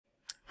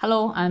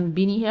Hello, I'm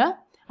Beanie here.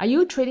 Are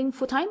you trading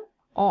full-time?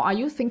 Or are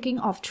you thinking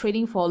of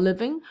trading for a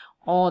living?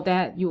 Or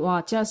that you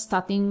are just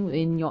starting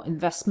in your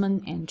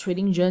investment and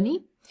trading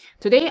journey?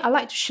 Today, I'd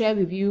like to share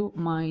with you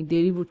my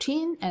daily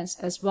routine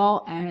as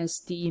well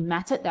as the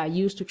method that I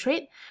use to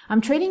trade. I'm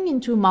trading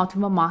into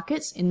multiple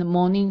markets. In the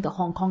morning, the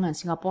Hong Kong and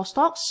Singapore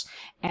stocks,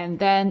 and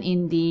then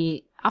in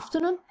the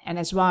afternoon and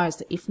as well as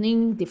the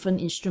evening, different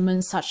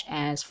instruments such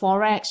as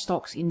forex,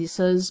 stocks,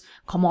 indices,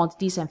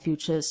 commodities, and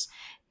futures.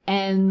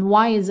 And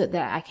why is it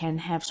that I can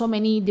have so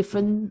many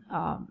different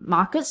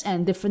markets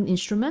and different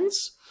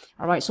instruments?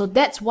 Alright, so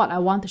that's what I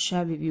want to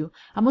share with you.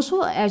 I'm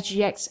also an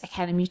SGX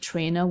Academy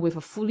trainer with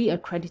a fully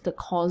accredited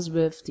course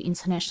with the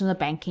International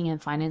Banking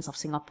and Finance of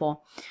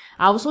Singapore.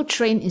 I also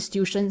train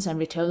institutions and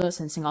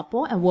retailers in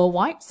Singapore and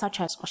worldwide, such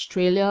as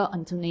Australia,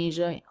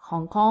 Indonesia,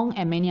 Hong Kong,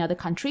 and many other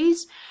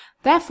countries.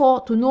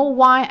 Therefore, to know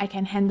why I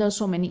can handle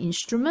so many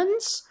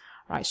instruments,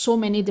 right, so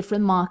many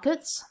different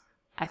markets,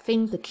 I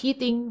think the key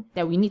thing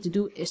that we need to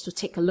do is to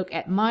take a look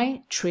at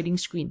my trading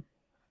screen.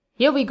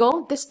 Here we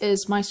go. This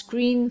is my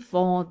screen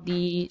for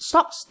the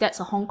stocks.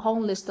 That's a Hong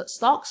Kong listed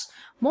stocks.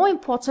 More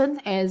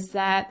important is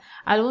that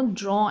I don't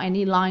draw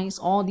any lines.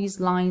 All these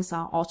lines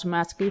are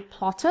automatically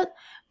plotted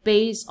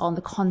based on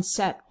the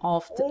concept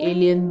of the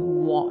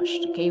alien wash,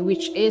 okay,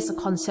 which is a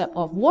concept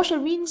of wash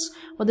and rinse.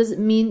 What does it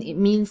mean? It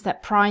means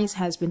that price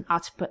has been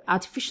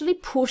artificially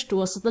pushed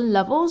to a certain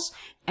levels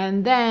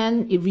and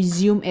then it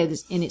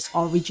resumes in its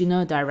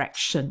original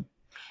direction.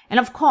 And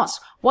of course,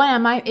 why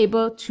am I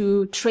able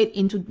to trade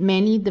into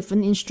many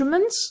different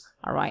instruments?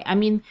 Alright, I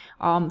mean,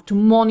 to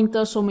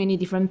monitor so many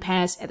different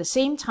pairs at the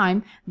same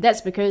time, that's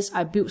because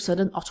I built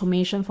certain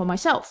automation for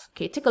myself.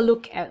 Okay, take a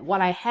look at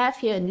what I have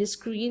here in this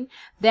screen.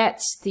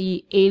 That's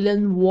the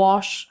Alien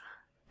Wash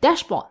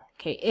dashboard.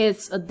 Okay,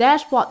 it's a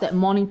dashboard that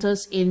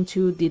monitors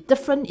into the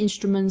different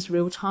instruments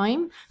real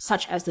time,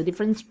 such as the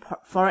different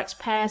forex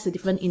pairs, the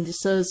different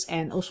indices,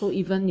 and also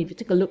even if you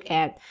take a look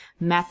at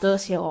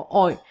metals here or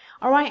oil.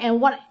 Alright, and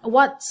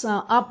what's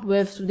up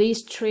with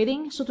today's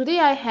trading? So today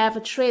I have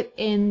a trade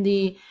in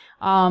the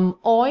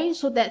oil,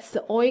 so that's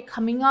the oil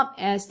coming up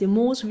as the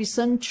most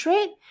recent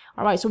trade.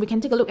 Alright, so we can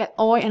take a look at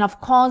oil, and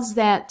of course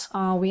that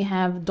we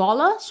have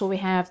dollar, so we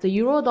have the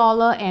euro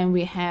dollar and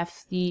we have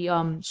the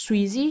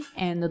Swiss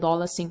and the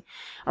dollar Sing.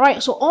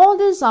 Alright, so all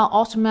these are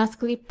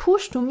automatically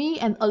pushed to me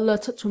and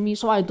alerted to me,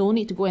 so I don't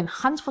need to go and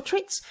hunt for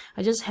trades.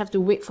 I just have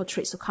to wait for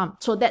trades to come.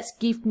 So that's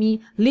leave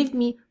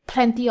me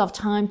plenty of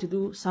time to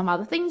do some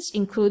other things,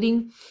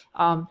 including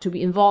to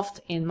be involved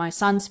in my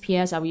son's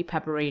PSLE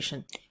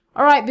preparation.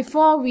 Alright,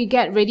 before we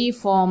get ready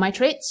for my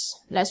trades,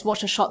 let's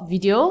watch a short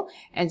video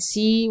and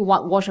see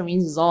what Wash and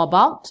Rinse is all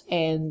about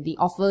and the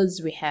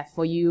offers we have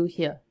for you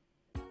here.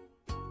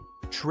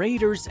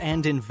 Traders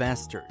and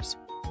investors,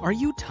 are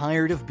you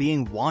tired of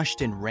being washed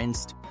and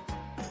rinsed?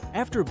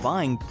 After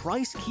buying,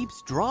 price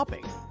keeps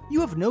dropping. You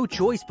have no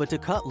choice but to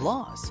cut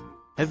loss.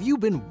 Have you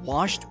been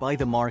washed by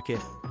the market?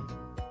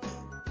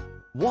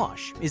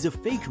 Wash is a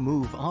fake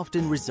move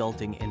often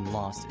resulting in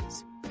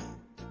losses.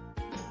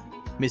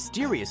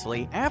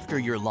 Mysteriously, after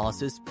your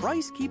losses,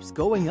 price keeps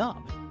going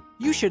up.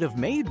 You should have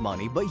made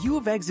money, but you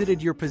have exited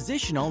your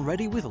position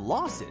already with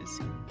losses.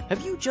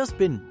 Have you just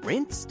been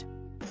rinsed?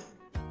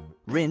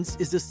 Rinse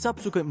is a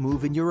subsequent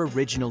move in your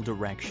original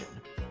direction.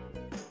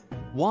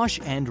 Wash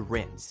and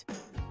rinse.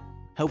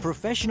 How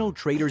professional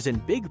traders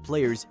and big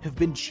players have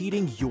been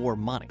cheating your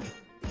money.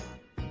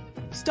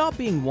 Stop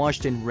being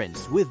washed and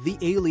rinsed with the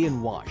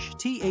Alien Wash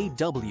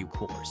TAW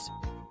course.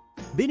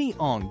 Binnie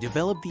Ong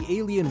developed the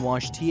Alien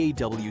Wash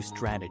TAW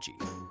strategy.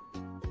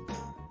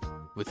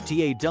 With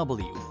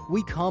TAW,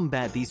 we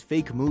combat these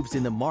fake moves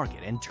in the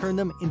market and turn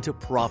them into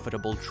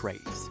profitable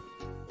trades.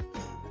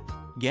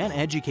 Get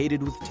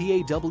educated with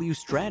TAW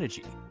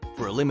strategy.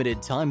 For a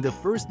limited time, the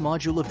first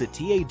module of the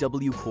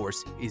TAW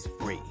course is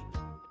free.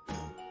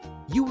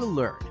 You will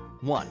learn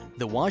 1.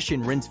 The wash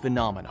and rinse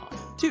phenomenon.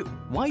 2.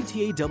 Why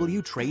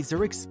TAW trades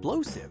are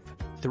explosive.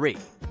 3.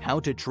 How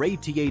to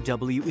trade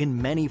TAW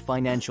in many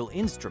financial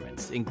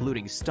instruments,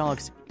 including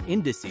stocks,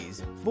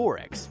 indices,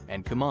 forex,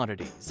 and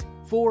commodities.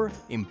 4.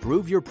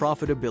 Improve your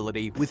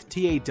profitability with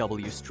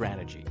TAW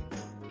strategy.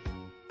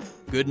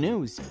 Good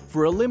news!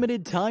 For a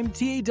limited time,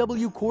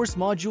 TAW Course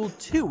Module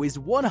 2 is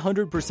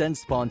 100%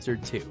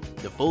 sponsored too.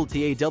 The full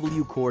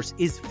TAW course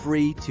is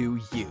free to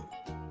you.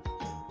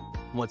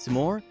 What's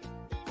more,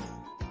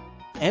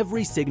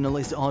 every signal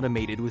is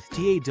automated with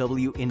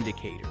TAW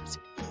indicators.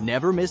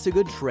 Never miss a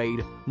good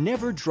trade,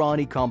 never draw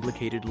any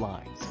complicated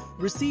lines.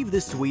 Receive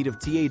this suite of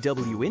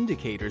TAW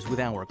indicators with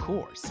our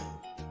course.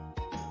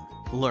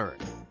 Learn,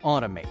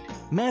 automate,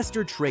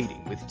 master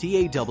trading with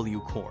TAW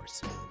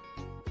course.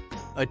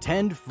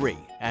 Attend free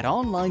at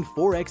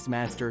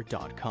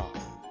onlineforexmaster.com.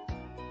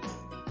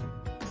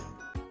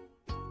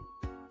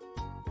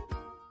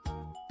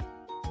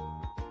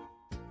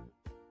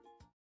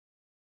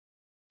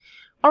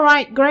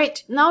 Alright,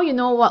 great. Now you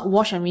know what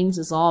wash and rinse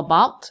is all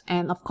about.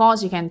 And of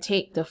course, you can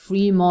take the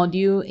free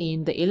module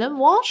in the Alien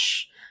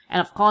Wash. And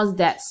of course,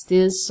 that's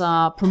this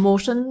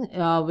promotion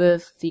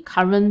with the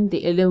current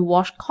the Alien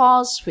Wash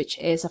course, which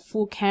is a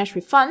full cash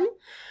refund.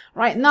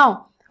 Right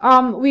now,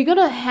 we're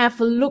gonna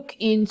have a look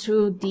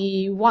into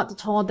what the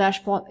Tor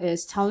dashboard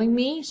is telling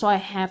me. So I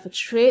have a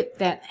trade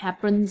that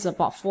happens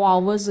about 4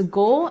 hours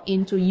ago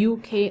into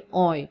UK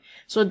oil.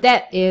 So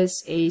that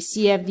is a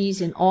CFDs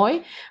in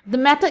oil. The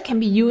method can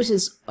be used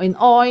in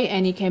oil,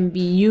 and it can be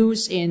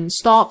used in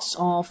stocks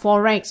or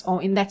forex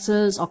or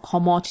indexes or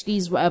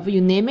commodities, whatever you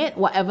name it,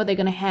 whatever they're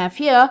gonna have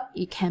here,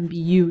 it can be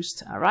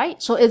used. All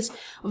right. So it's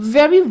a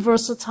very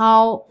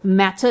versatile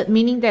method,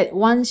 meaning that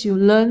once you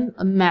learn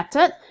a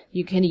method,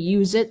 you can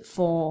use it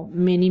for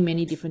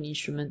many different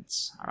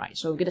instruments. All right,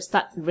 so we're going to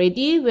start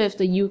ready with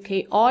the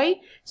UK oil.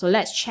 So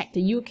let's check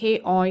the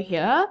UK oil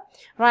here.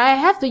 Right, I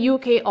have the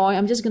UK oil.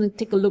 I'm just going to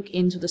take a look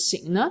into the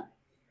signal.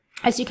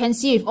 As you can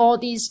see with all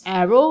these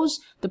arrows,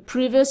 the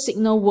previous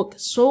signal worked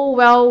so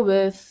well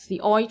with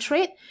the oil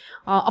trade.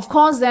 Of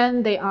course,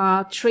 then there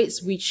are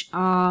trades which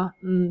are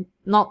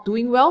not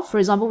doing well. For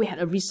example, we had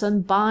a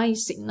recent buy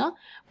signal,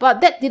 but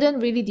that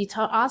didn't really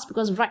deter us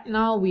because right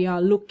now we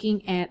are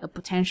looking at a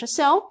potential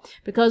sell,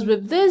 because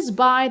with this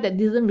buy that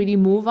didn't really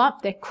move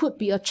up, there could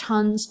be a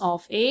chance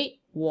of a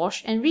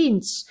wash and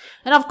rinse.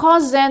 And of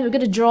course, then we're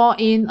going to draw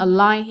in a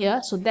line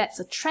here. So that's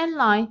a trend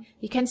line.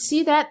 You can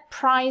see that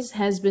price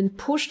has been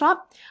pushed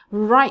up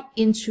right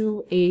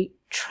into a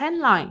trend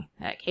line,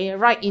 okay,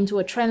 right into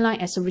a trend line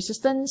as a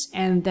resistance,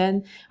 and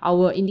then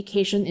our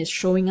indication is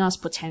showing us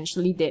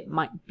potentially that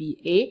might be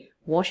a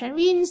wash and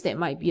rinse, that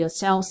might be a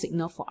sell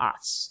signal for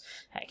us.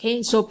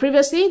 Okay, so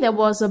previously there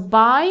was a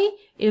buy,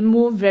 it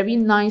moved very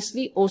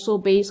nicely, also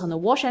based on the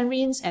wash and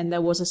rinse, and there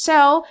was a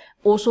sell,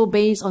 also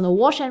based on the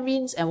wash and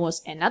rinse, and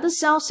was another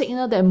sell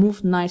signal that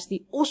moved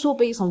nicely, also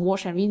based on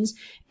wash and rinse,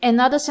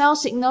 another sell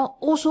signal,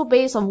 also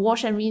based on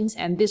wash and rinse,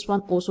 and this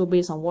one also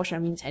based on wash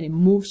and rinse, and it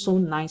moved so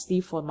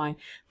nicely for my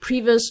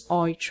previous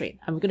oil trade.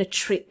 I'm going to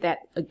trade that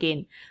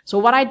again. So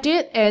what I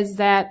did is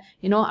that,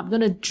 I'm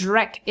going to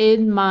drag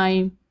in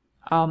my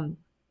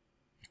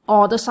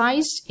order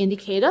size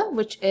indicator,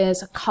 which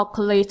is a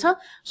calculator.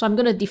 So I'm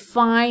going to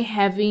define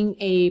having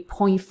a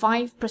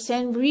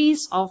 0.5%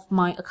 risk of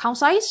my account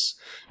size,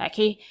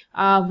 okay,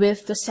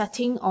 with the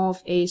setting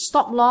of a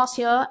stop loss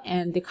here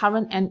and the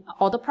current and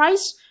order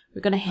price.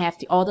 We're going to have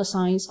the order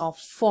size of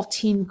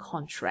 14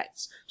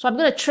 contracts. So I'm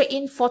going to trade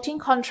in 14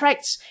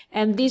 contracts,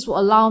 and this will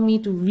allow me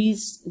to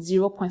risk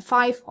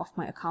 0.5 of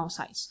my account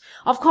size.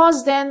 Of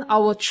course, then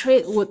our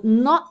trade would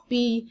not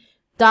be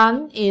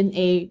done in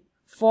a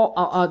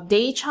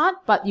day chart,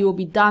 but it will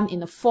be done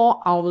in a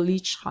 4-hourly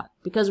chart,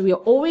 because we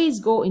will always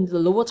go into the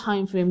lower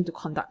time frame to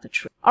conduct the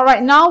trade. All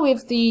right, now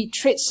with the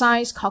trade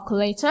size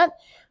calculated,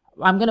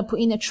 I'm going to put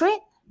in a trade,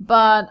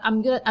 but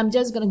I'm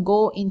just going to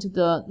go into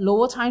the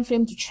lower time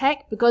frame to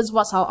check, because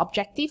what's our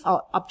objective?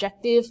 Our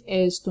objective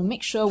is to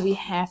make sure we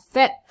have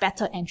that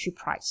better entry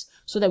price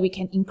so that we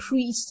can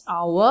increase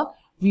our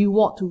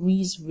reward to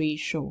risk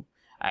ratio.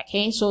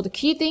 Okay, so the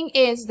key thing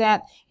is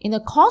that in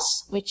the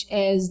course, which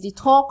is the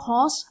Tor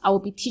course, I will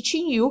be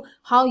teaching you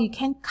how you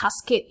can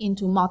cascade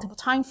into multiple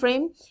time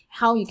frame,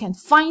 how you can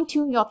fine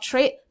tune your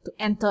trade to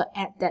enter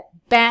at that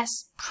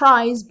best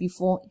price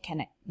before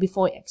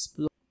it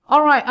explodes.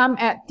 All right, I'm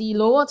at the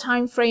lower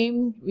time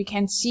frame. We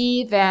can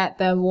see that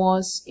there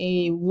was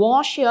a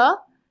wash here.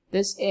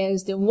 This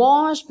is the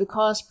wash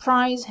because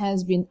price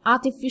has been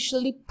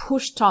artificially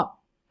pushed up.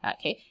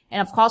 Okay,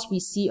 and of course we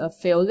see a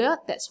failure.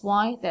 That's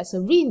why there's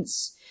a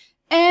rinse,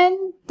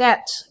 and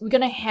that we're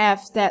gonna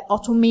have that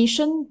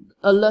automation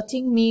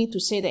alerting me to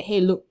say that,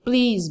 hey, look,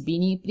 please,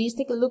 Beanie, please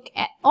take a look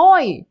at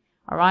oil.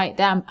 All right,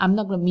 then I'm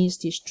not gonna miss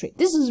this trade.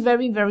 This is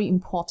very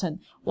important.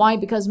 Why?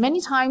 Because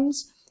many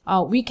times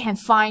we can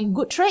find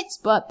good trades,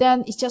 but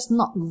then it's just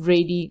not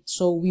ready.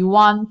 So we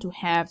want to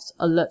have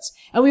alerts,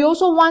 and we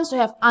also want to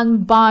have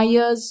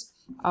unbiased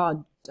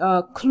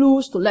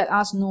clues to let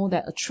us know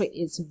that a trade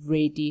is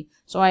ready.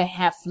 So I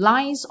have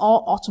lines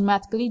all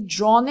automatically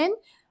drawn in,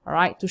 all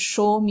right, to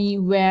show me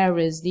where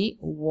is the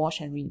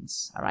wash and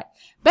rinse. All right,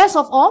 best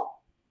of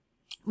all,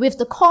 with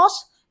the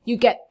course, you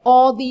get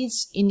all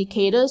these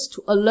indicators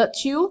to alert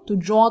you, to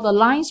draw the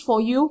lines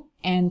for you,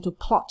 and to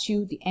plot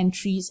you the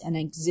entries and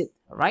exit.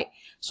 All right,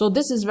 so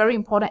this is very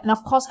important, and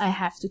of course I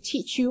have to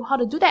teach you how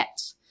to do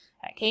that.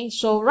 Okay,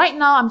 so right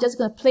now I'm just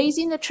going to place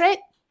in the trade.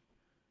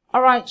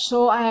 Alright,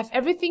 so I have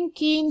everything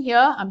keyed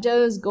here. I'm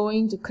just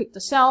going to click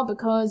the sell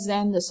because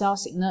then the sell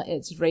signal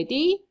is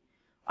ready.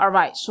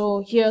 Alright,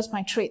 so here's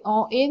my trade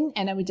all in,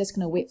 and then we're just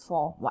going to wait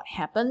for what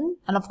happened.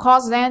 And of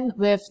course then,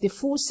 with the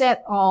full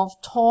set of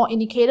Tor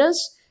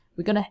indicators,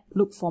 we're going to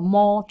look for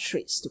more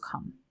trades to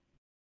come.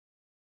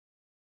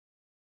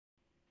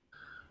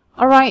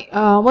 Alright,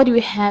 what do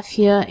we have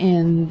here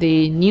in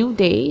the new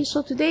day?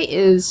 So today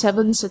is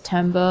 7th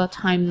September,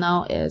 time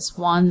now is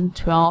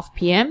 1:12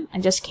 p.m. I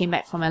just came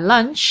back from my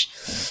lunch.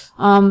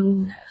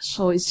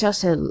 So it's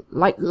just a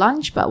light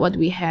lunch, but what do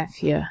we have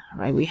here?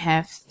 Right, we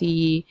have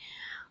the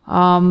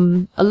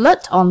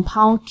alert on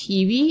pound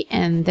kiwi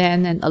and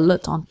then an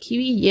alert on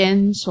kiwi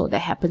yen. So that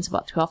happens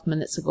about 12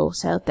 minutes ago.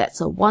 So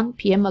that's a 1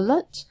 p.m.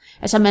 alert.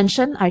 As I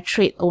mentioned, I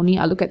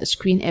look at the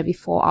screen every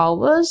 4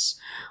 hours.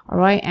 All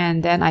right.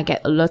 And then I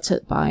get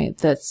alerted by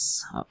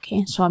this.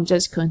 Okay. So I'm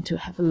just going to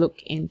have a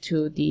look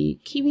into the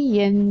kiwi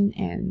yen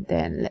and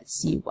then let's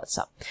see what's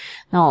up.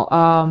 Now,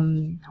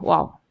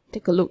 wow.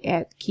 Take a look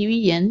at kiwi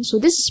yen. So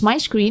this is my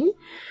screen.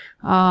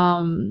 I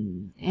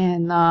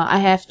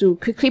have to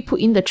quickly put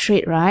in the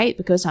trade, right?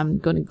 Because I'm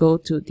going to go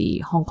to the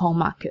Hong Kong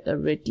market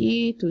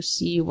already to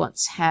see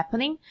what's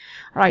happening.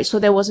 All right. So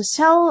there was a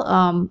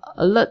sell,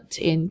 alert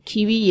in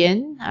kiwi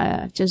yen.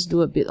 Just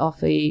do a bit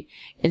of a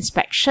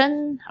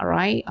inspection. All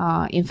right.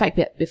 In fact,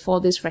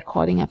 before this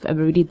recording, I've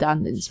already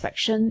done the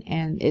inspection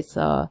and it,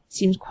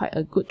 seems quite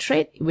a good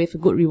trade with a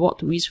good reward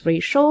to risk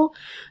ratio.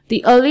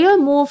 The earlier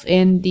move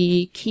in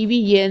the kiwi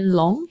yen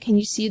long, can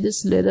you see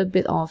this little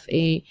bit of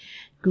a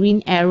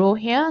green arrow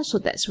here? So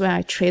that's where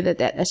I traded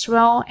that as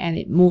well, and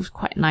it moved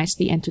quite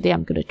nicely. And today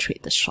I'm going to trade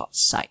the short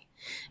side.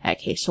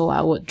 Okay, so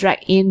I would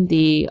drag in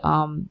the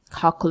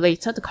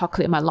calculator to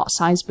calculate my lot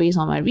size based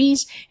on my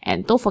risk.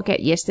 And don't forget,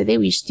 yesterday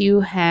we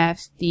still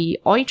have the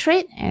oil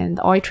trade, and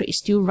the oil trade is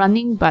still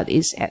running, but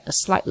is at a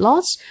slight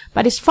loss.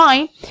 But it's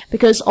fine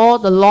because all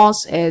the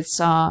loss is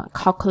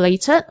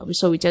calculated,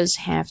 so we just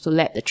have to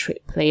let the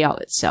trade play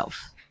out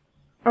itself.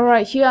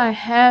 Alright, here I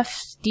have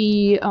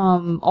the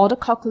order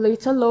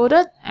calculator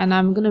loaded, and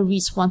I'm going to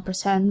reach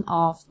 1%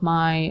 of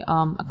my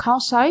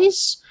account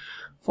size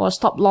for a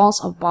stop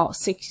loss of about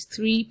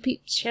 63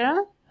 pips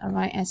here.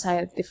 Alright, as I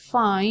have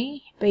defined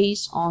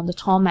based on the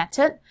TOR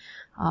method.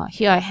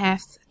 Here I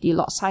have the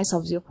lot size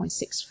of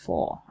 0.64.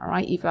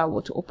 Alright, if I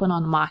were to open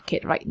on the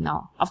market right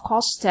now. Of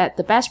course, that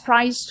the best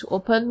price to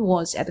open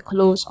was at the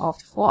close of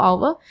the 4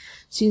 hour.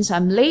 Since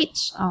I'm late,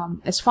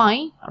 it's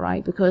fine.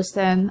 Alright, because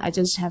then I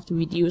just have to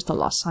reduce the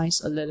lot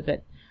size a little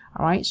bit.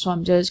 Alright, so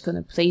I'm just going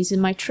to place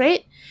in my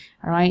trade.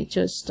 Alright,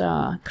 just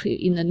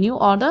create in a new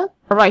order.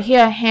 Alright,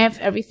 here I have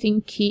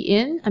everything key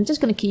in. I'm just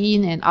going to key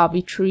in an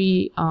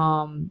arbitrary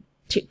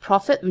take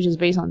profit, which is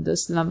based on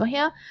this number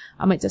here.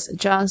 I might just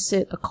adjust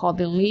it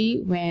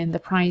accordingly when the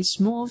price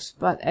moves,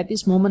 but at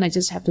this moment I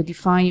just have to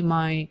define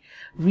my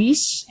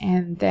risk,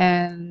 and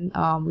then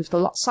with the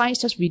lot size,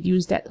 just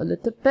reduce that a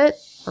little bit.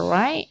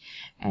 Alright,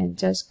 and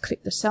just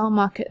click the sell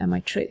market, and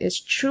my trade is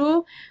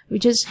true. We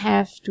just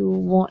have to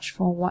watch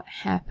for what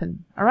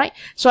happened. Alright,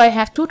 so I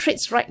have two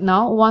trades right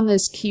now. One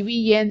is kiwi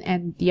yen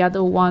and the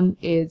other one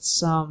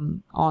is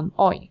on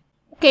oil.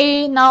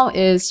 Okay, now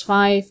is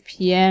 5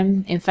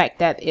 p.m. In fact,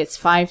 that it's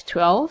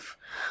 5:12.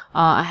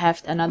 I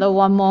have another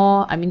one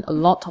more. A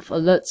lot of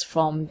alerts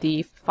from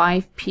the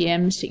 5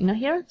 p.m. signal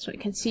here. So you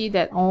can see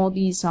that all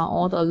these are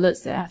all the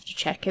alerts that I have to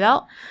check it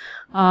out.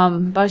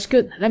 But it's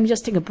good. Let me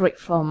just take a break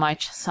from my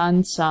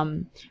son's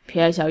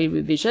PSLE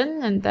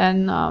revision, and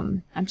then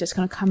I'm just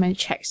going to come and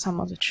check some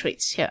of the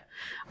trades here.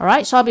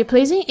 Alright, so I'll be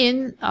placing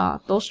in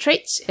those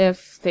trades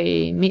if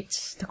they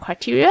meet the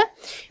criteria,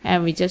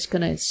 and we're just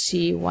going to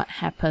see what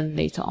happened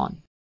later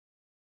on.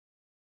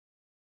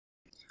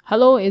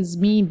 Hello, it's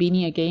me,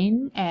 Beanie,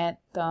 again at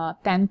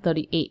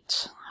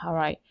 10:38.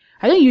 Alright.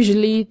 I don't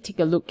usually take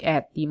a look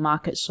at the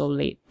market so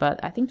late, but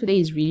I think today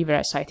is really very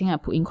exciting. I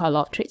put in quite a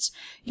lot of trades.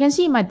 You can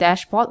see in my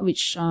dashboard,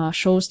 which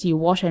shows the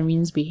wash and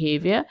rinse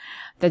behavior.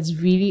 That's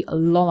really a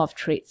lot of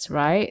trades,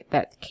 right,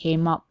 that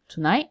came up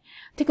tonight.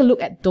 Take a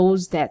look at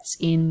those that's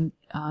in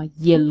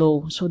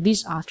yellow. So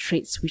these are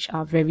trades which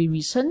are very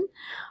recent.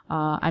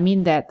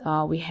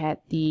 We had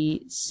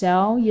the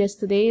sell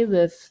yesterday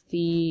with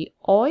the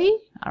oil,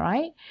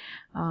 alright,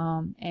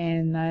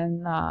 and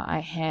then I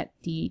had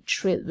the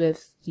trade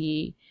with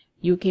the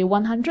UK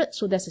 100,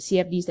 so that's the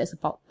CFDs, that's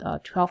about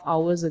 12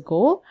 hours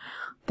ago.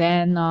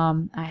 Then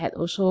I had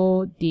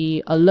also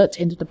the alert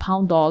into the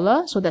pound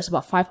dollar, so that's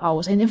about 5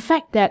 hours. And in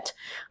fact, that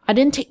I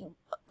didn't take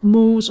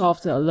most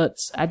of the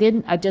alerts.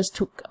 I just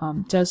took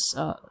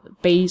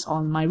based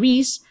on my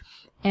risk,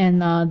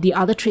 and the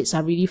other trades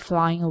are really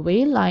flying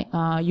away, like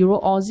Euro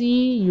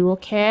Aussie, Euro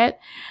CAD,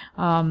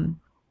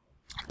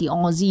 the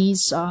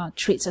Aussies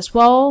trades as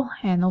well,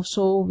 and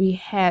also we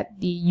had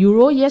the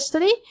Euro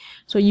yesterday.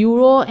 So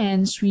Euro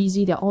and Swiss,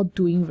 they're all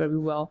doing very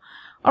well.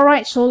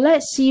 Alright, so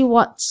let's see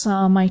what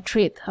my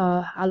trade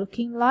are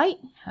looking like.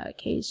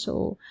 Okay,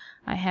 so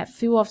I have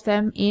few of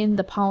them in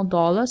the pound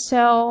dollar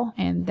sell,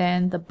 and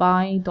then the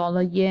buy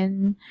dollar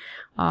yen,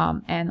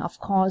 and of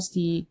course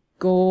the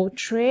gold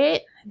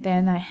trade.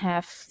 Then I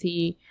have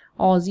the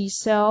Aussie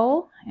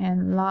sell,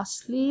 and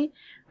lastly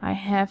I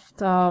have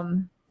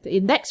the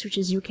index, which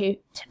is UK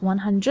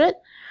 100.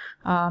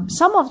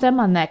 Some of them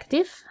are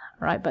negative,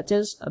 right, but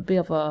just a bit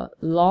of a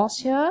loss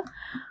here.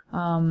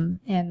 I'm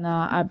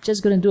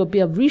just going to do a bit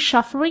of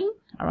reshuffling,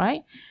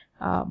 alright.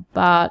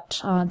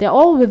 But they're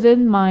all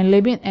within my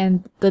limit,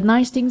 and the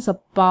nice things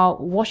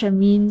about wash and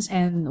rinse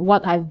and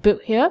what I've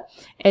built here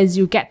is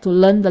you get to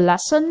learn the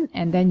lesson,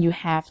 and then you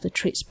have the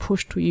trades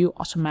pushed to you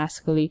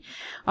automatically.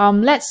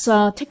 Let's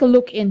take a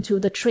look into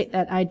the trade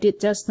that I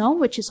did just now,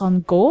 which is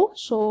on gold.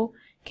 So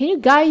Can you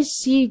guys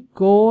see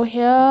gold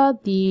here?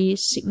 The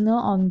signal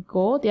on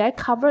gold. Did I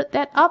cover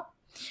that up?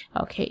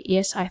 Okay,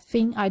 yes, I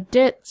think I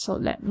did. So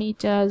let me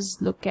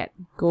just look at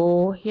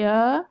gold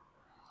here.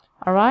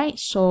 Alright,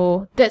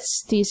 so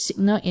that's the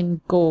signal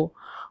in gold.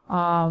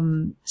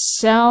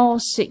 Sell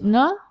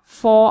signal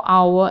 4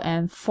 hours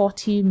and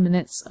 40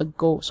 minutes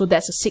ago. So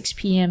that's a 6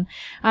 p.m.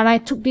 And I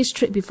took this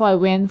trade before I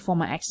went for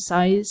my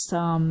exercise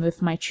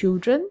with my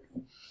children.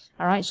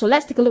 Alright, so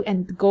let's take a look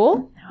at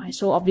gold. Alright,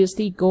 so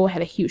obviously gold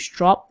had a huge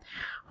drop.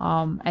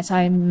 As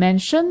I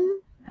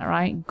mentioned,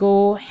 alright,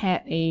 gold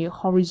had a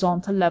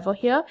horizontal level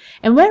here.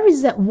 And where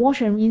is that wash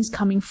and rinse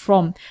coming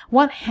from?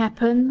 What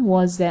happened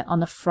was that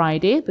on a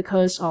Friday,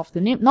 because of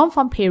the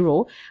non-farm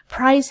payroll,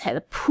 price had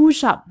a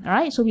push up.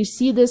 Alright, so we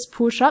see this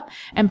push up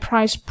and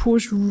price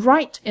pushed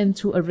right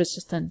into a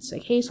resistance.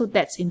 Okay, so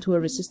that's into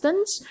a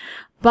resistance.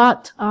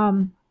 But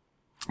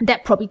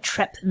that probably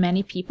trapped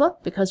many people,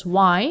 because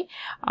why?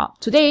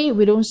 Today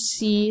we don't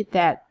see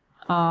that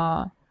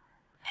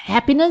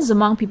happiness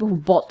among people who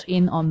bought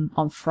in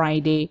on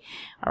Friday,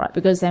 alright,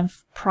 because then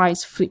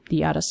price flipped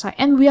the other side,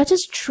 and we are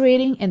just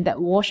trading in that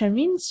wash and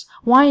rinse.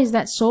 Why is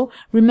that so?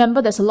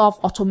 Remember, there's a lot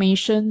of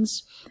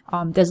automations,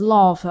 there's a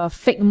lot of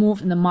fake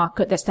move in the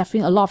market, there's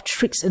definitely a lot of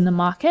tricks in the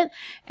market,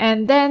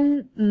 and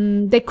then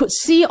they could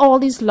see all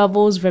these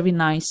levels very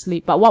nicely.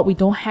 But what we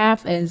don't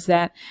have is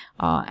that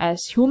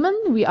as human,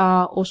 we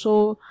are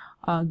also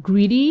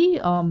greedy.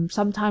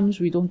 Sometimes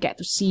we don't get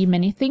to see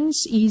many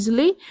things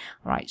easily,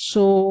 right?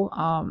 So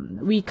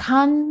we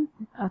can't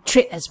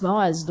trade as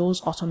well as those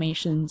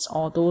automations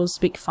or those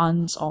big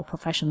funds or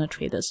professional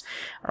traders,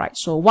 right?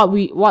 So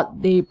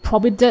what they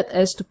probably did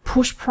is to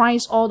push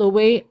price all the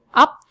way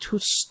up to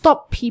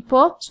stop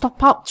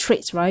out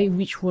trades, right,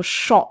 which were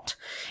short.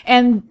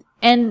 And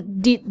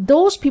did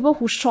those people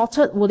who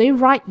shorted, were they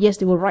right? Yes,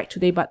 they were right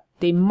today, but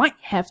they might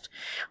have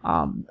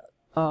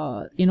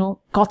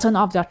gotten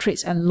off their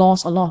trades and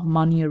lost a lot of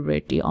money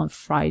already on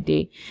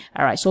Friday.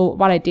 Alright, so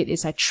what I did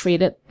is I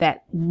traded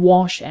that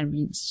wash and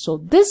rinse. So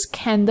this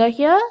candle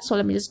here, so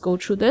let me just go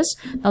through this.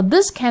 Now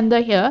this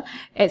candle here,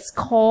 it's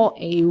called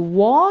a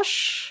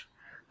wash.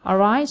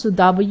 Alright, so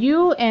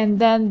W, and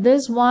then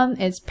this one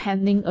is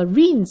pending a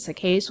rinse.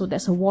 Okay, so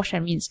that's a wash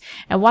and rinse.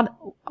 And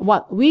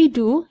what we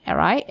do,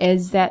 alright,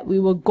 is that we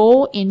will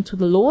go into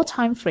the lower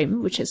time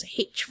frame, which is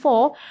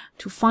H4,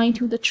 to fine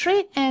tune the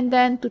trade, and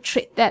then to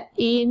trade that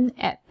in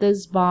at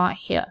this bar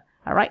here.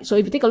 Alright, so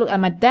if you take a look at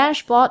my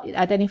dashboard, it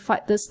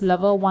identified this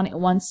level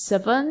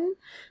 1817.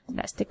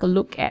 Let's take a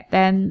look at,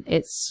 then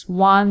it's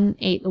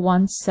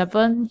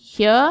 1817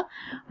 here.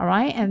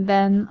 Alright, and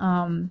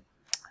then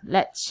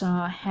let's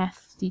have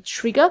the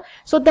trigger.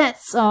 So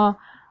that's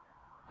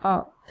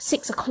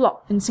 6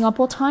 o'clock in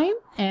Singapore time,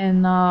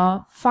 and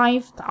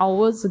 5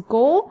 hours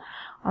ago.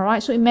 All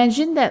right, so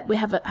imagine that we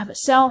have a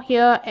sell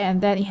here,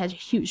 and then it has a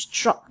huge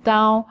drop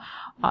down.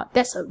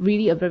 That's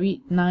really a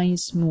very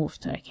nice move.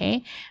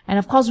 Okay, and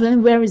of course,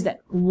 where is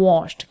that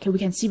washed? Okay, we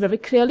can see very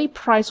clearly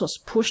price was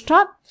pushed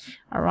up.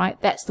 All right,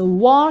 that's the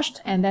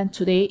washed, and then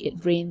today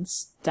it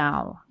rains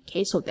down.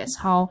 Okay, so that's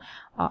how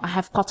I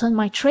have gotten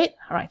my trade.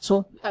 All right,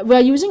 so we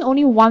are using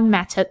only one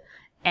method,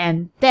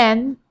 and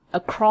then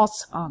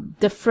across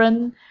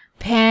different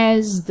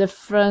pairs,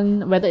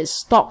 different, whether it's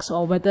stocks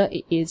or whether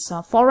it is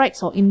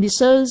forex or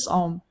indices,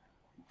 or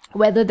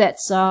whether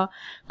that's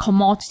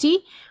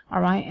commodity. All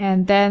right,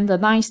 and then the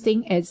nice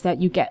thing is that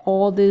you get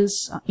all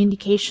these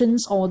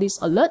indications, all these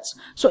alerts.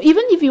 So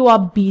even if you are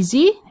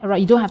busy, all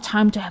right, you don't have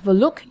time to have a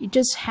look, you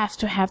just have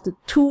to have the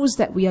tools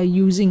that we are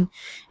using.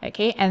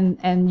 Okay,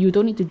 and you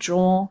don't need to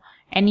draw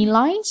any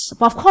lines,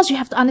 but of course you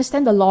have to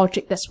understand the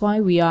logic. That's why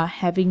we are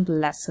having the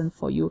lesson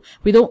for you.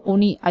 I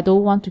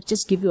don't want to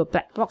just give you a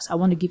black box. I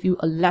want to give you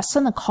a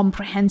lesson, a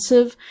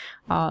comprehensive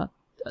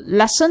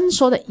lesson,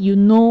 so that you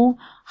know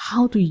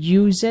how to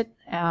use it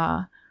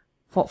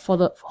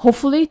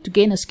hopefully to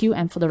gain a skill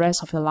and for the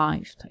rest of your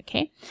life.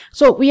 Okay,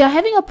 so we are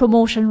having a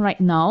promotion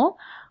right now.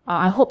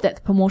 I hope that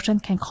the promotion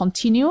can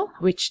continue,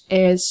 which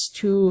is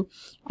to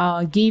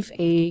give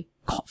a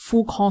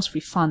full cost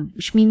refund,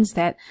 which means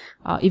that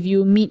if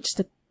you meet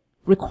the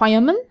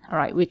requirement, all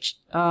right, which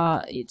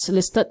it's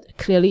listed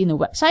clearly in the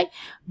website,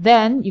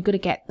 then you're going to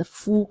get the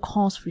full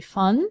cost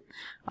refund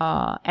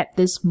at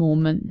this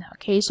moment.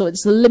 Okay, so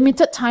it's a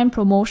limited time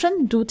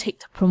promotion. Do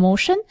take the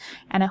promotion,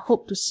 and I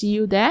hope to see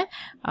you there.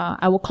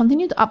 I will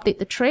continue to update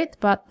the trade,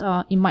 but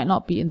it might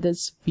not be in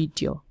this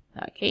video.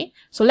 Okay,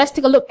 so let's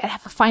take a look and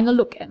have a final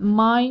look at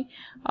my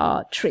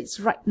trades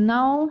right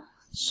now.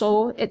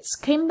 So it's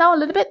came down a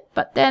little bit,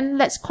 but then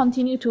let's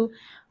continue to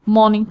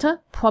monitor.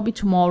 Probably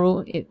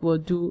tomorrow it will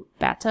do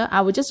better. I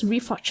will just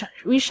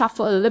reshuffle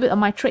a little bit of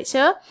my trades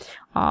here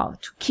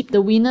to keep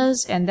the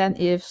winners, and then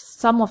if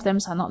some of them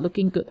are not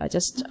looking good, I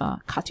just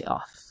cut it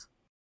off.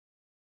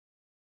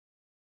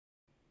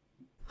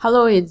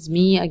 Hello, it's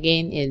me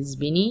again, it's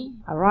Bini.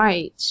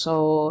 Alright,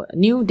 so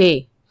new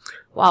day.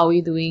 What are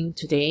we doing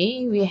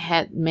today? We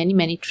had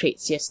many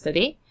trades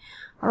yesterday.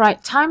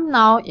 Alright, time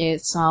now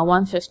is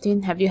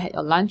 1:15. Have you had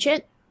your lunch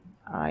yet?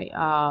 All right,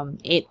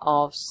 8th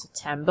of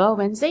September,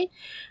 Wednesday.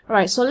 All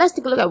right, so let's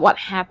take a look at what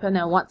happened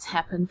and what's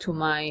happened to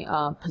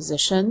my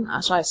position.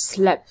 So I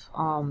slept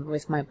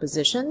with my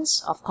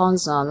positions. Of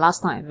course,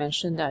 last night I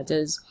mentioned that I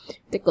just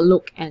take a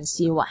look and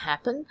see what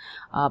happened.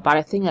 But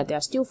I think that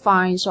they're still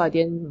fine, so I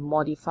didn't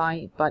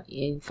modify. But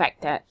in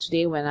fact, that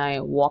today when I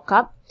woke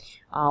up,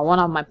 one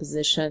of my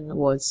position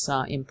was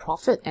in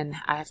profit, and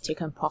I have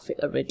taken profit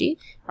already.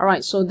 All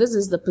right, so this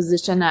is the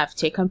position I've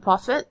taken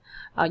profit.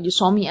 You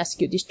saw me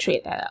execute this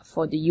trade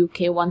for the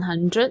UK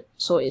 100,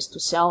 so it's to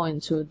sell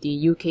into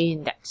the UK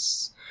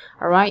index.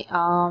 All right,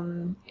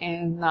 and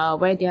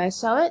where did I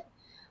sell it?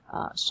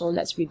 So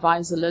let's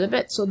revise a little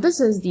bit. So this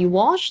is the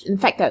wash. In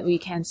fact, that we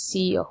can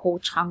see a whole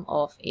chunk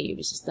of a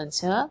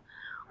resistance here.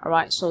 All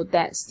right, so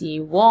that's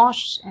the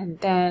wash, and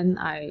then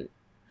I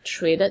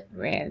traded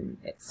when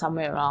it's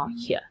somewhere around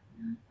here.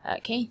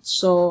 Okay,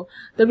 so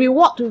the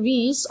reward to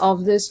risk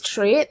of this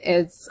trade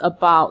is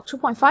about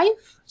 2.5.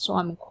 So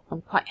I'm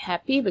quite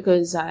happy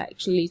because I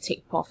actually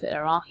take profit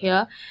around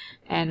here,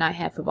 and I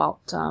have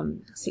about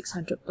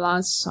 600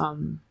 plus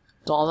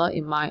dollar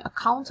in my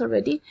account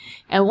already.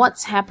 And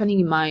what's happening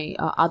in my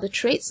other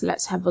trades?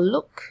 Let's have a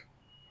look.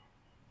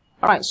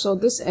 Alright, so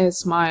this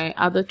is my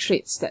other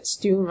trades that's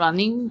still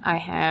running. I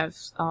have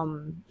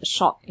a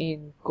short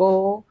in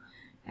gold,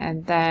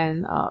 and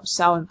then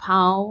sell in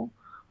pound,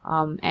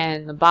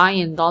 and buy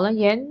in dollar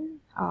yen,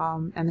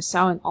 and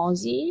sell in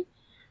Aussie,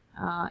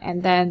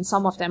 and then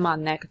some of them are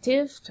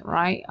negative,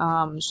 right?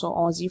 So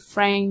Aussie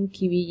franc,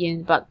 Kiwi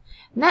yen, but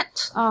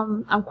net,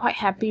 I'm quite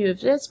happy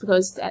with this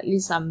because at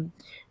least I'm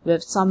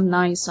with some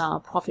nice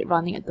profit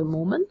running at the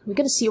moment. We're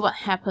going to see what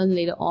happened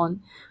later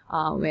on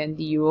when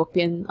the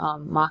European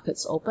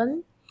markets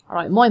open. All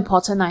right, more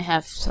important, I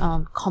have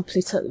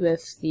completed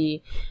with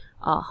the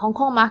Hong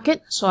Kong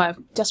market, so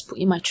I've just put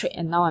in my trade,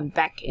 and now I'm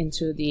back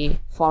into the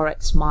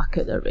forex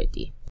market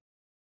already.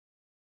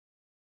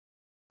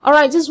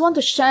 Alright, just want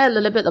to share a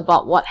little bit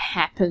about what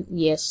happened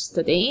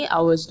yesterday. I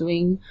was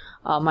doing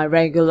my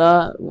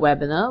regular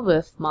webinar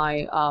with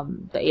my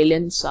the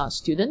aliens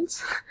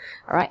students.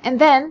 Alright,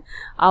 and then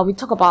we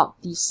talk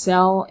about the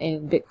sell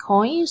in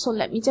Bitcoin. So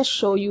let me just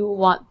show you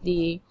what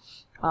the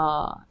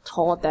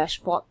Tor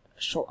dashboard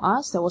showed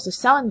us. There was a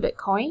sell in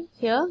Bitcoin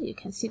here. You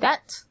can see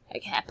that.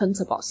 It happened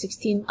about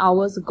 16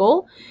 hours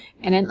ago,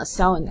 and then a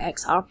sell in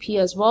XRP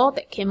as well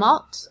that came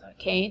out.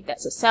 Okay,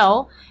 that's a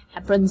sell,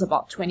 happens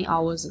about 20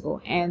 hours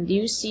ago. And do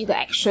you see the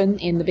action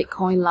in the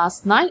Bitcoin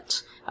last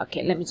night?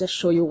 Okay, let me just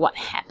show you what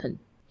happened.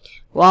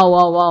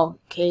 Wow.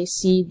 Okay,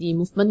 see the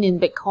movement in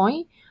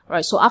Bitcoin.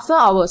 Right, so after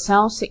our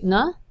sell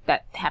signal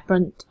that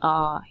happened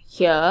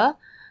here,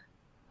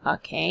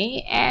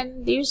 okay,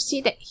 and do you see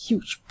that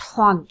huge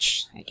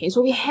plunge? Okay,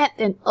 so we had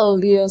an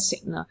earlier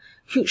signal,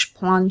 huge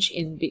plunge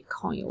in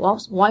Bitcoin.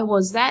 Well, why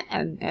was that,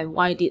 and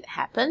why did it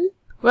happen?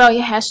 Well,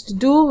 it has to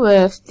do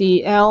with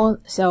the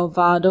El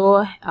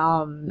Salvador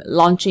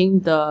launching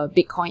the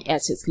Bitcoin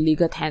as its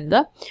legal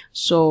tender.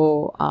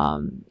 So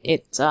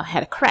it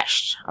had a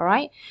crash, all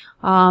right?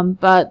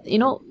 But you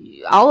know,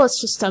 our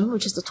system,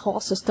 which is the Tor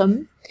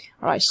system,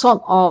 all right,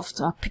 sort of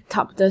picked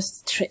up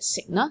this trade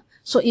signal.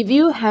 So if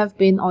you have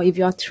been, or if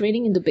you are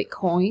trading in the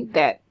Bitcoin,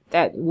 that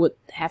would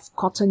have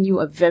gotten you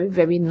a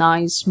very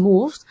nice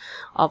move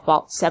of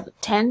about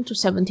 10 to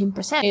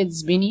 17%.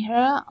 It's been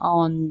here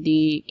on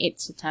the 8th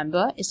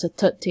September. It's the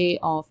third day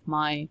of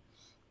my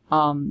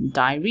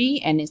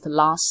diary, and it's the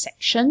last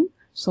section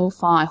so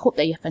far. I hope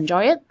that you have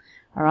enjoyed it.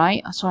 All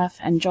right, so I've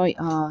enjoyed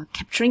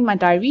capturing my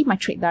diary, my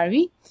trade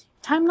diary.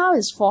 Time now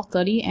is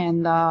 4:30,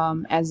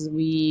 and as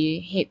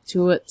we head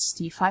towards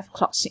the 5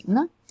 o'clock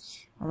signal.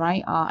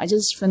 Alright, I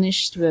just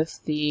finished with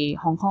the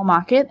Hong Kong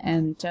market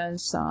and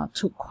just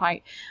took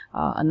quite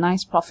a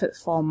nice profit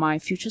for my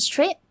futures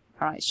trade.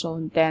 Alright,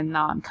 so then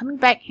now I'm coming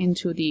back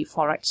into the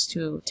Forex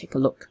to take a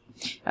look.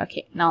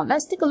 Okay, now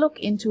let's take a look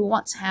into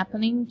what's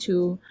happening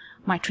to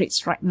my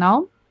trades right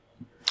now.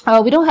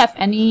 We don't have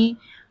any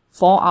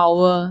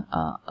 4-hour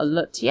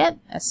alert yet,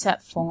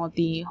 except for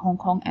the Hong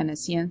Kong and the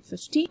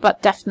CN50,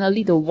 but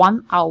definitely the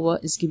 1 hour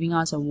is giving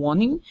us a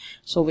warning.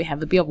 So we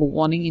have a bit of a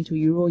warning into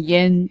Euro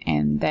Yen,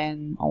 and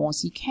then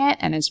Aussie CAD,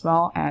 and as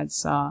well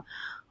as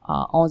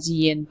Aussie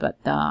Yen, but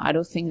I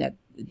don't think that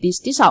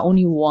these are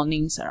only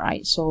warnings,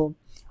 alright? So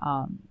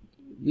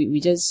we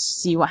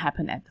just see what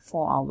happened at the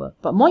 4 hour.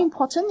 But more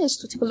important is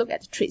to take a look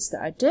at the trades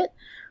that I did.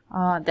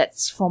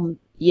 That's from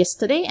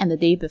yesterday and the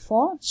day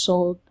before,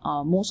 so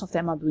most of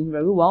them are doing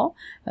very well.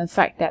 In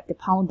fact, that the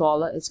pound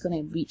dollar is going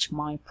to reach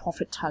my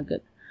profit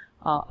target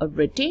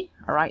already.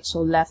 Alright, so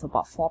left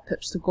about 4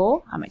 pips to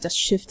go. I might just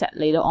shift that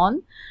later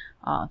on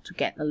to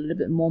get a little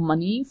bit more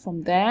money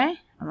from there.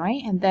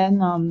 Alright, and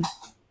then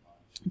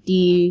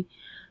the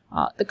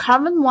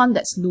current one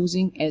that's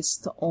losing is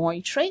the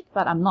oil trade,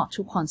 but I'm not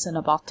too concerned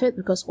about it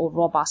because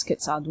overall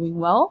baskets are doing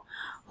well.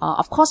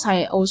 Of course,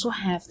 I also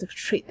have the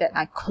trade that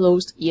I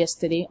closed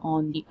yesterday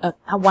on the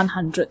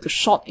 100, the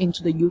short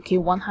into the UK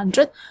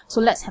 100.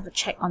 So let's have a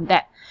check on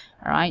that.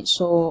 All right.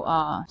 So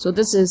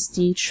this is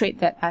the trade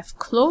that I've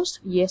closed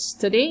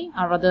yesterday,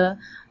 or rather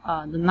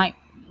the night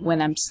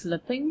when I'm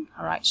slipping.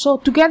 All right, so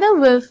together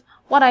with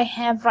what I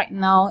have right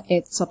now,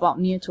 it's about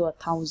near to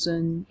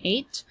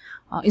 1,008.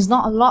 It's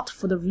not a lot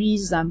for the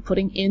reasons I'm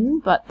putting in,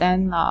 but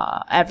then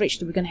average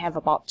we're going to have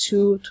about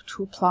 2 to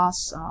 2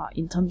 plus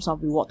in terms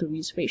of reward to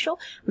risk ratio.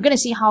 We're going to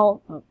see how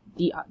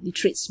the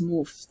trades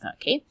move.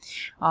 Okay,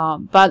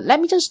 but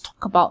let me just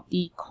talk about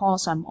the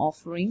course I'm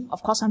offering.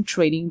 Of course, I'm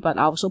trading, but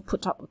I also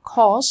put up a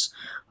course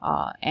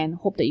and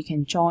hope that you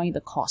can join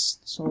the course.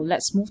 So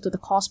let's move to the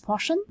course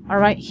portion. All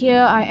right,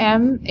 here I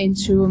am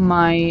into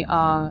my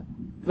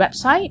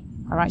website.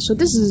 All right, so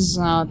this is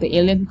the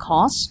Alien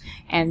course,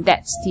 and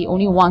that's the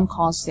only one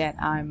course that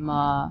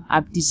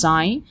I've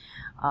designed.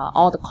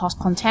 All the course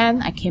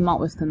content, I came out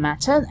with the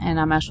method, and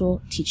I'm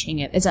also teaching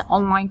it. It's an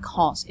online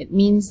course. It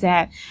means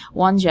that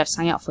once you have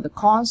signed up for the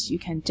course, you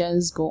can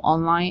just go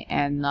online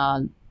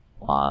and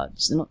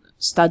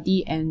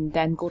study and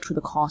then go through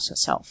the course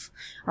yourself.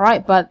 All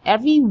right, but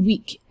every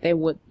week there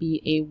would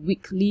be a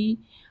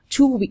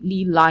two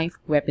weekly live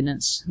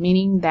webinars,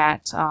 meaning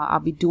that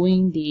I'll be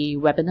doing the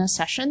webinar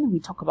session.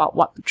 We talk about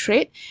what to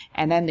trade,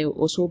 and then there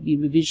will also be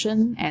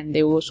revision, and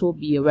there will also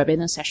be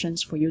webinar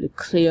sessions for you to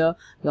clear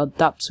your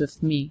doubts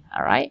with me.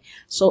 All right,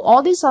 so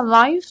all these are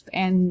live,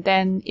 and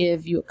then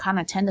if you can't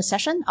attend the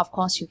session, of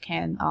course you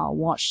can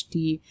watch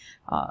the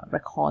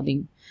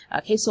recording.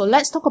 Okay, so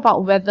let's talk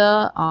about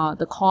whether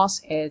the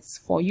course is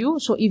for you.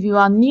 So if you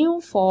are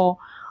new to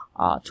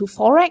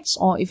forex,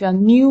 or if you are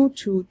new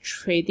to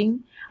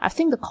trading, I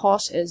think the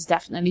course is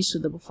definitely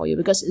suitable for you,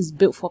 because it's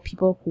built for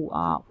people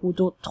who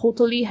don't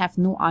totally have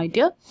no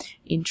idea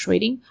in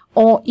trading,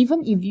 or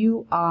even if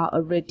you are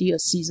already a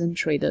seasoned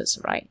traders,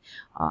 right?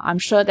 I'm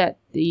sure that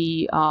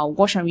the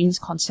wash and rinse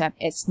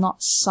concept is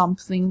not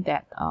something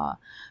that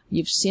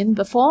you've seen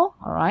before,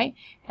 all right?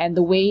 And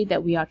the way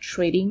that we are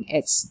trading,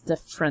 it's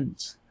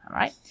different. All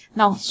right,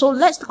 now, so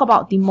let's talk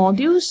about the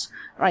modules.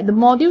 All right,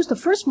 the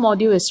first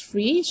module is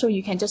free, so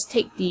you can just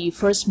take the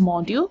first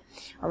module.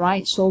 All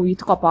right, so we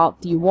talk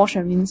about the wash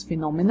and rinse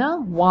phenomena,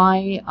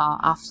 why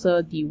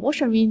after the wash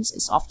and rinse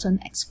is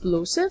often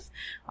explosive,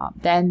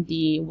 then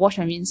the wash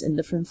and rinse in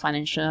different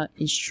financial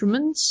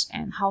instruments,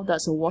 and how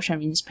does a wash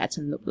and rinse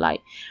pattern look like,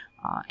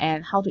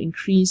 and how to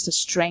increase the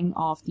strength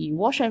of the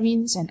wash and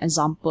rinse, and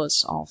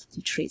examples of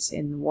the trades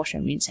in wash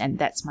and rinse, and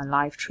that's my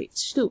live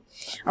trades too.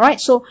 All right,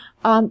 so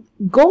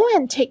go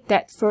and take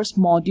that first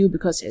module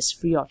because it's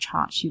free of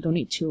charge. You don't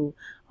need to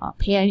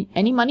pay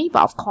any money,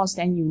 but of course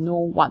then you know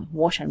what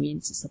wash and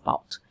rinse is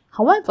about.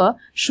 However,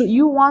 should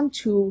you want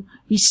to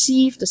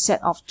receive the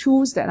set of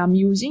tools that I'm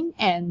using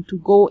and to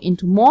go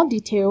into more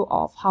detail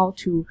of how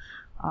to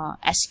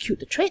execute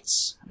the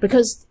trades,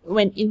 because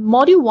when in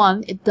module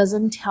 1 it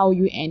doesn't tell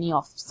you any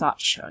of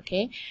such,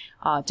 okay,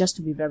 just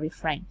to be very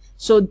frank.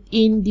 So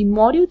in the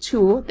module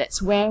 2, that's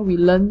where we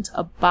learned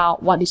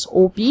about what is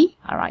OB.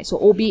 All right, so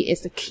OB is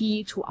the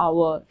key to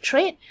our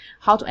trade,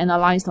 how to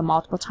analyze the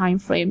multiple time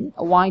frame,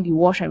 why the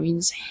wash and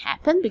rinse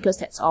happen, because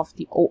that's of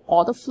the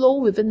order flow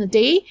within the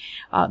day.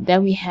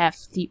 Then we have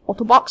the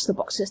auto box, the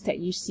boxes that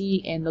you see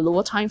in the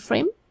lower time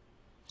frame.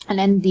 And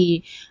then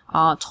the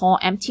tall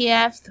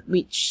MTF,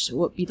 which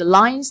would be the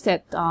lines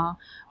that are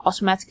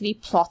automatically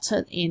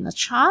plotted in a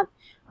chart.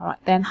 All right,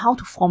 then how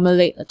to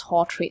formulate a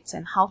tall trades,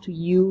 and how to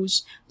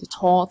use the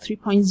tall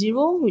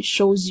 3.0, which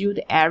shows you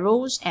the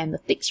arrows and the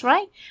ticks,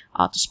 right,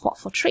 to spot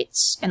for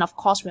trades. And of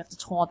course, we have the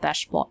tall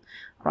dashboard,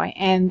 right,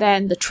 and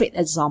then the trade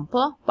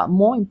example. But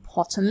more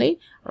importantly,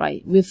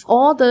 right, with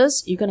all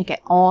this, you're going to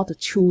get all the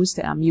tools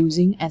that I'm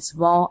using, as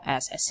well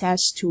as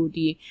access to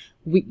the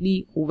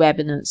weekly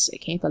webinars,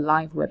 okay, the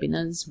live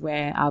webinars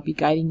where I'll be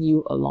guiding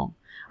you along.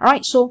 All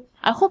right, so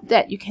I hope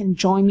that you can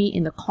join me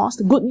in the course.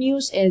 The good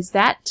news is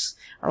that,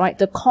 all right,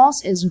 the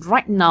course is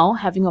right now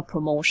having a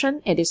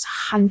promotion. It is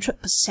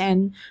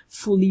 100%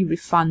 fully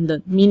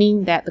refunded,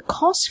 meaning that the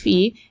course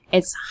fee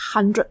is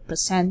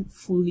 100%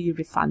 fully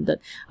refunded.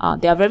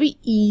 They are very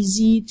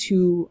easy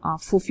to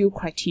fulfill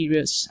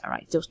criteria, all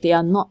right, they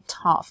are not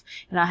tough,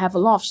 and I have a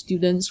lot of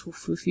students who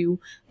fulfill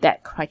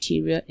that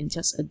criteria in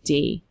just a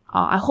day.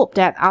 I hope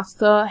that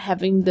after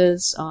having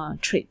this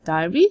trade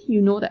diary,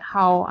 you know that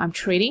how I'm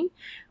trading,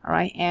 all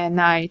right, and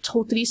I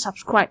totally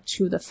subscribe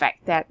to the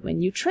fact that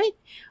when you trade,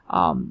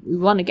 we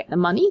want to get the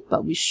money,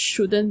 but we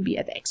shouldn't be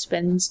at the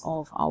expense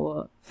of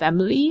our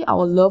family,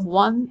 our loved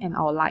one, and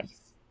our life.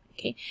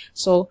 Okay,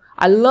 so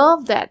I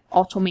love that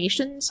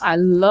automations. I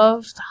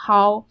loved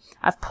how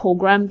I've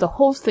programmed the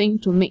whole thing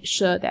to make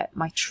sure that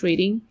my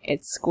trading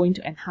is going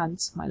to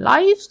enhance my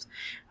life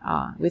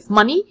with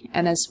money,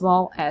 and as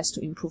well as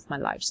to improve my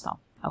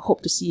lifestyle. I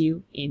hope to see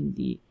you in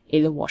the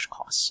Alien Wash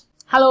course.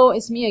 Hello,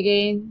 it's me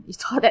again. You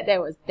thought that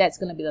that's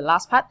going to be the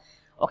last part?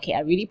 Okay,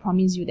 I really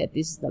promise you that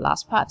this is the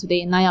last part.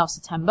 Today, 9th of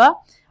September.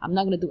 I'm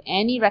not going to do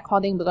any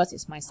recording because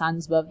it's my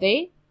son's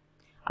birthday.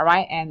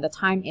 Alright, and the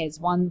time is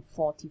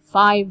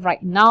 1:45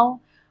 right now.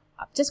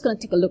 I'm just going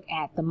to take a look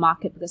at the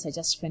market because I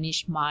just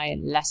finished my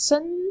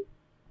lesson.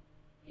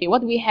 Okay,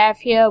 what do we have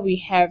here? We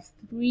have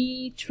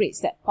 3 trades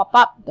that pop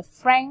up. The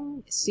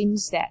franc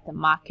seems that the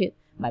market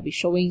might be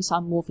showing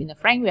some move in the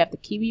franc. We have the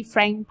Kiwi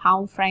franc,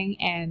 pound franc,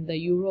 and the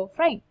euro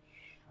franc.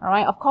 All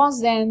right, of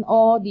course, then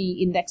all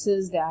the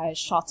indexes that I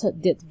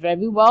shorted did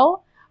very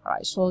well. All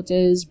right, so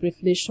just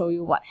briefly show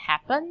you what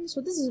happened.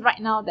 So this is right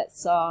now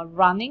that's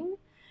running.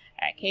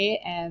 Okay,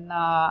 and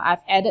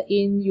I've added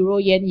in euro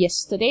yen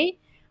yesterday.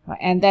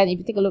 And then if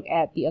you take a look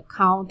at the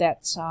account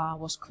that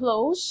was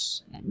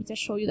closed, let me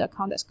just show you the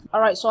account that's closed.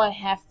 All right, so I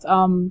have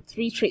 3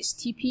 trades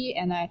TP,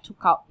 and I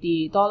took out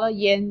the dollar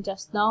yen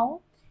just now.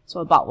 So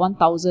about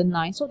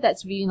 1,009. So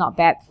that's really not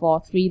bad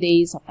for 3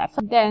 days of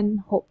effort.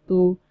 Then hope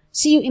to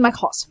see you in my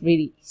course,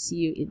 really see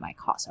you in my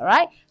course. All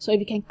right, so if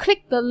you can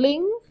click the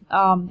link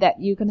that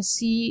you're going to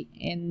see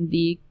in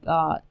the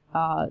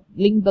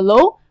link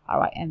below. All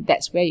right, and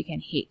that's where you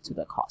can head to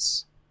the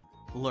course.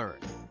 Learn,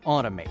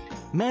 automate,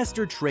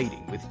 master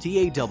trading with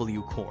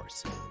TAW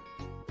course.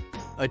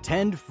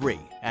 Attend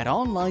free at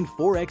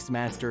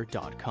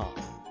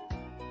onlineforexmaster.com.